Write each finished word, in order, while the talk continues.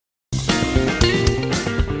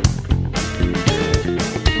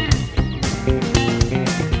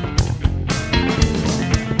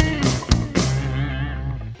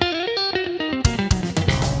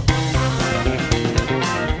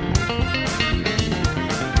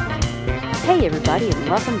Hey everybody, and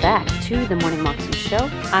welcome back to the Morning Moxie Show.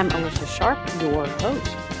 I'm Alicia Sharp, your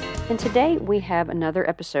host. And today we have another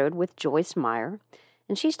episode with Joyce Meyer,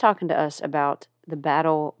 and she's talking to us about the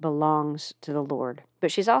battle belongs to the Lord.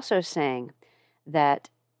 But she's also saying that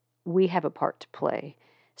we have a part to play.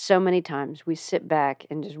 So many times we sit back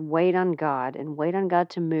and just wait on God and wait on God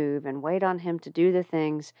to move and wait on Him to do the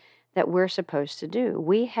things that we're supposed to do.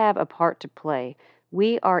 We have a part to play.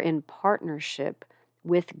 We are in partnership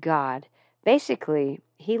with God. Basically,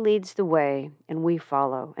 He leads the way and we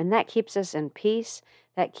follow. And that keeps us in peace.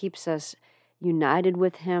 That keeps us united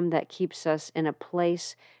with Him. That keeps us in a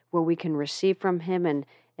place where we can receive from Him. And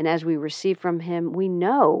as we receive from Him, we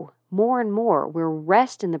know more and more. We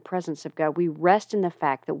rest in the presence of God. We rest in the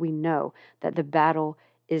fact that we know that the battle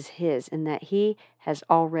is His and that He has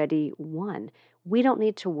already won. We don't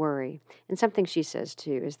need to worry. And something she says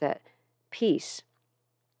too is that peace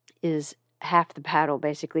is half the battle,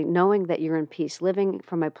 basically. Knowing that you're in peace, living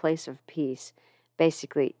from a place of peace,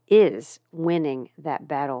 basically is winning that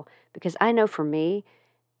battle. Because I know for me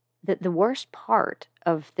that the worst part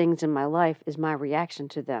of things in my life is my reaction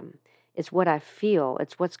to them. It's what I feel.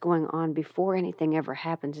 It's what's going on before anything ever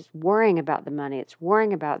happens. It's worrying about the money. It's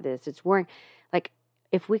worrying about this. It's worrying. Like,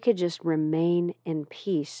 if we could just remain in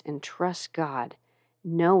peace and trust God,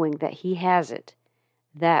 knowing that He has it,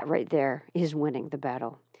 that right there is winning the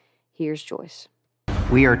battle. Here's Joyce.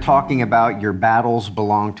 We are talking about Your Battles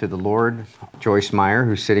Belong to the Lord. Joyce Meyer,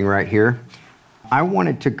 who's sitting right here. I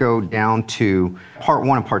wanted to go down to part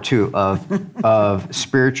 1 and part 2 of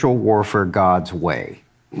Spiritual Warfare God's Way.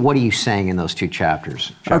 What are you saying in those two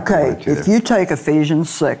chapters? Okay, if you take Ephesians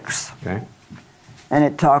 6, okay, and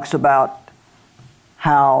it talks about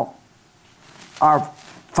how our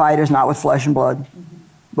fight is not with flesh and blood,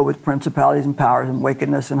 but with principalities and powers and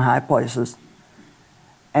wickedness in high places.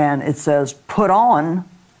 And it says, put on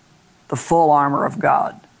the full armor of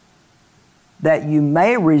God, that you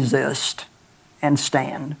may resist and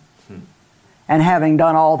stand. And having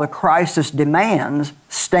done all the crisis demands,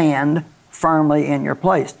 stand firmly in your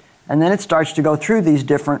place. And then it starts to go through these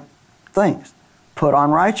different things. Put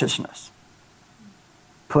on righteousness.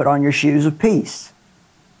 Put on your shoes of peace.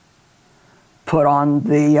 Put on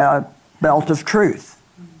the belt of truth.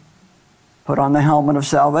 Put on the helmet of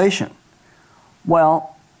salvation. Well,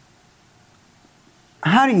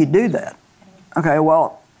 how do you do that? Okay,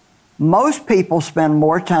 well, most people spend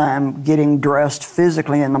more time getting dressed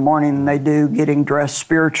physically in the morning than they do getting dressed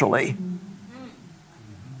spiritually.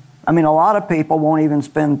 I mean, a lot of people won't even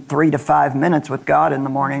spend 3 to 5 minutes with God in the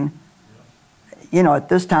morning. You know, at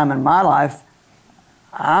this time in my life,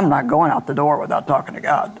 I'm not going out the door without talking to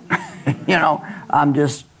God. You know, I'm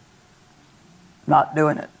just not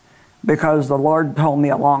doing it. Because the Lord told me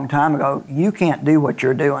a long time ago, you can't do what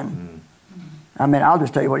you're doing. I mean, I'll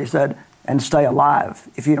just tell you what He said, and stay alive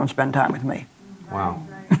if you don't spend time with me. Wow.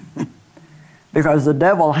 Because the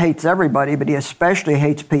devil hates everybody, but he especially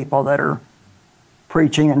hates people that are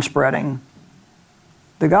preaching and spreading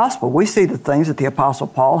the gospel. We see the things that the Apostle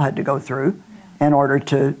Paul had to go through in order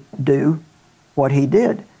to do what he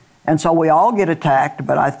did. And so we all get attacked,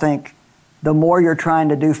 but I think the more you're trying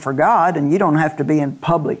to do for God, and you don't have to be in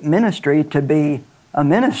public ministry to be a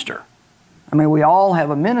minister. I mean, we all have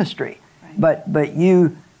a ministry. Right. But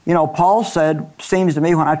you know, Paul said, seems to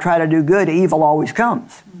me when I try to do good, evil always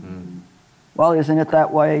comes. Mm-hmm. Well, isn't it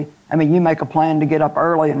that way? I mean, you make a plan to get up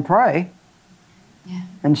early and pray,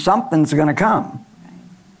 and something's going to come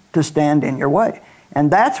to stand in your way. And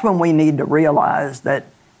that's when we need to realize that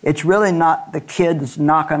it's really not the kids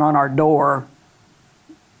knocking on our door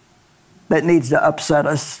that needs to upset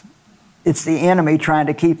us. It's the enemy trying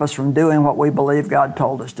to keep us from doing what we believe God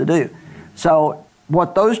told us to do. So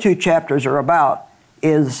what those two chapters are about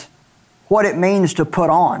is what it means to put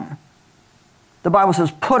on. The Bible says,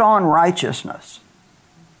 put on righteousness.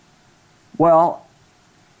 Well,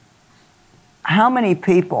 how many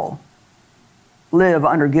people live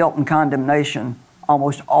under guilt and condemnation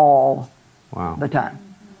almost all the time?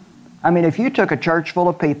 I mean, if you took a church full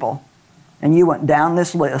of people and you went down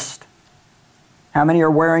this list, how many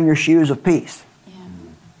are wearing your shoes of peace? Yeah.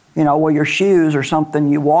 You know, well, your shoes are something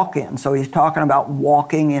you walk in. So he's talking about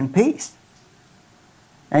walking in peace.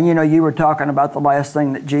 And, you know, you were talking about the last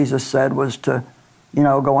thing that Jesus said was to, you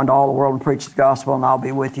know, go into all the world and preach the gospel and I'll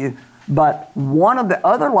be with you. But one of the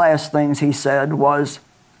other last things he said was,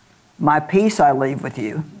 my peace I leave with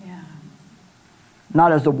you. Yeah.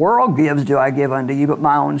 Not as the world gives do I give unto you, but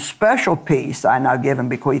my own special peace I now give and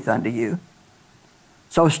bequeath unto you.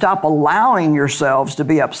 So stop allowing yourselves to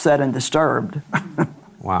be upset and disturbed.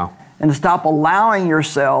 Wow. And stop allowing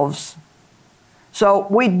yourselves. So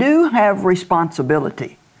we do have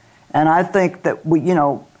responsibility. And I think that we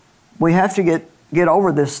have to get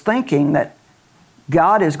over this thinking that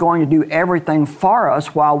God is going to do everything for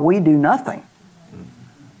us while we do nothing.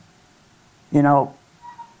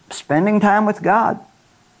 Spending time with God.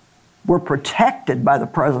 We're protected by the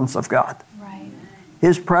presence of God. Right.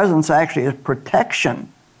 His presence actually is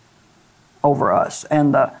protection over us.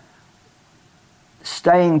 And the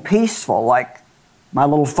staying peaceful, like my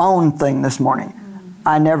little phone thing this morning.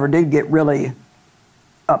 I never did get really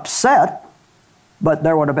upset, but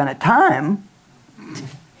there would have been a time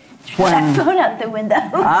when that phone out the window.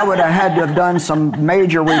 I would have had to have done some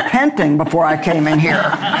major repenting before I came in here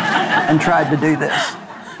and tried to do this.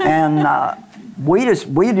 And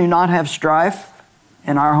we do not have strife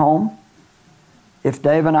in our home. If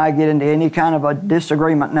Dave and I get into any kind of a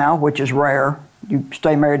disagreement now, which is rare, you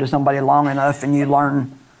stay married to somebody long enough and you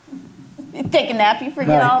learn. You take a nap, you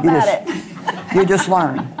forget all about it. You just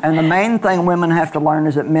learn. And the main thing women have to learn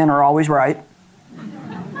is that men are always right.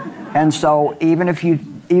 And so even if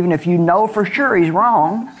you know for sure he's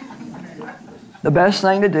wrong, the best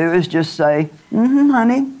thing to do is just say,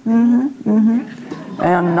 honey,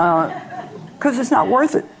 and because it's not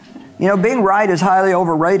worth it. Being right is highly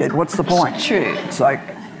overrated. What's the point? It's true. It's like,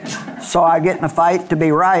 so I get in a fight to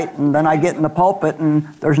be right, and then I get in the pulpit and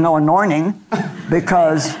there's no anointing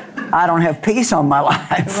because I don't have peace on my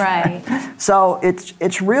life. Right. So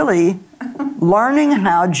it's really learning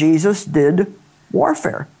how Jesus did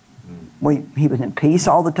warfare. He was in peace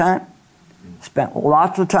all the time, spent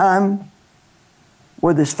lots of time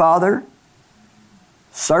with his Father,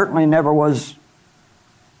 certainly never was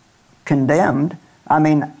condemned. I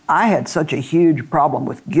mean, I had such a huge problem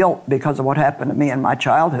with guilt because of what happened to me in my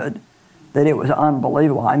childhood that it was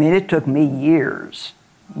unbelievable. I mean, it took me years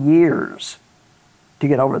to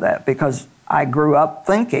get over that because I grew up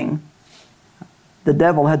thinking the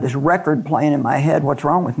devil had this record playing in my head, what's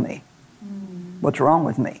wrong with me? What's wrong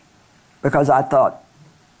with me? Because I thought,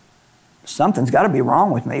 something's got to be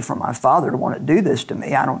wrong with me for my father to want to do this to me.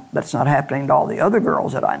 That's not happening to all the other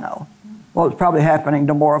girls that I know. Well, it's probably happening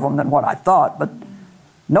to more of them than what I thought, but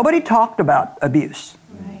nobody talked about abuse.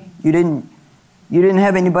 Right. You didn't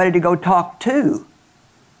have anybody to go talk to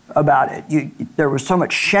about it. There was so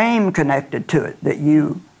much shame connected to it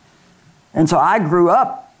and so I grew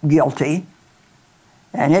up guilty,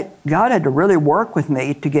 and God had to really work with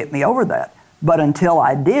me to get me over that. But until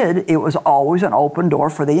I did, it was always an open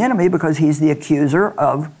door for the enemy because he's the accuser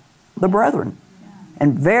of the brethren. Yeah.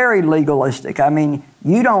 And very legalistic. I mean,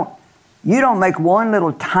 you don't make one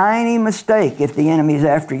little tiny mistake if the enemy's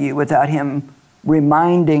after you without him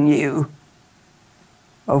reminding you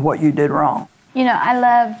of what you did wrong.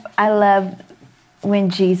 I love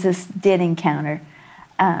when Jesus did encounter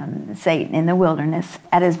Satan in the wilderness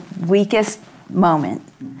at his weakest moment.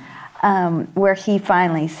 Where he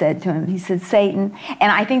finally said to him, he said, Satan,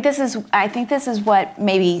 and I think this is what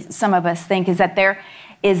maybe some of us think, is that there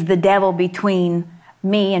is the devil between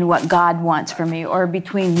me and what God wants for me, or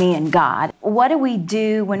between me and God. What do we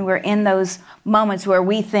do when we're in those moments where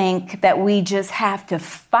we think that we just have to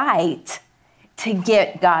fight to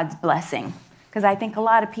get God's blessing? Because I think a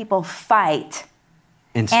lot of people fight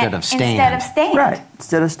instead of stand. Right,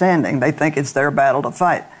 instead of standing. They think it's their battle to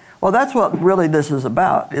fight. Well, that's what really this is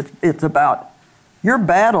about. It's about your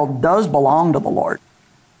battle does belong to the Lord,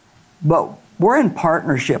 but we're in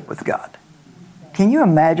partnership with God. Can you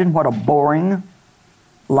imagine what a boring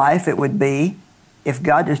life it would be if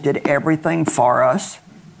God just did everything for us?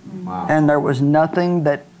 Wow. And there was nothing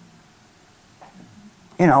that,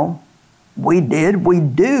 we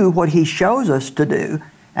do what he shows us to do.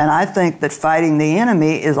 And I think that fighting the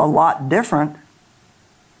enemy is a lot different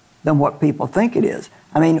than what people think it is.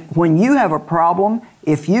 I mean, when you have a problem,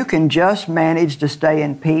 if you can just manage to stay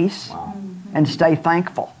in peace and stay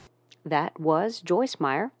thankful. That was Joyce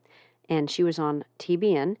Meyer, and she was on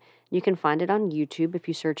TBN. You can find it on YouTube. If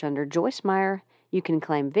you search under Joyce Meyer, you can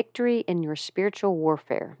claim victory in your spiritual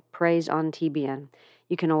warfare. Praise on TBN.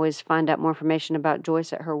 You can always find out more information about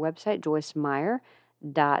Joyce at her website,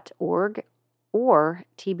 joycemeyer.org, or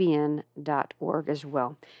tbn.org as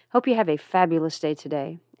well. Hope you have a fabulous day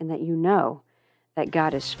today, and that you know that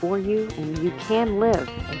God is for you and you can live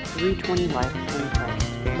a 320 life in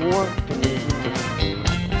Christ. More than you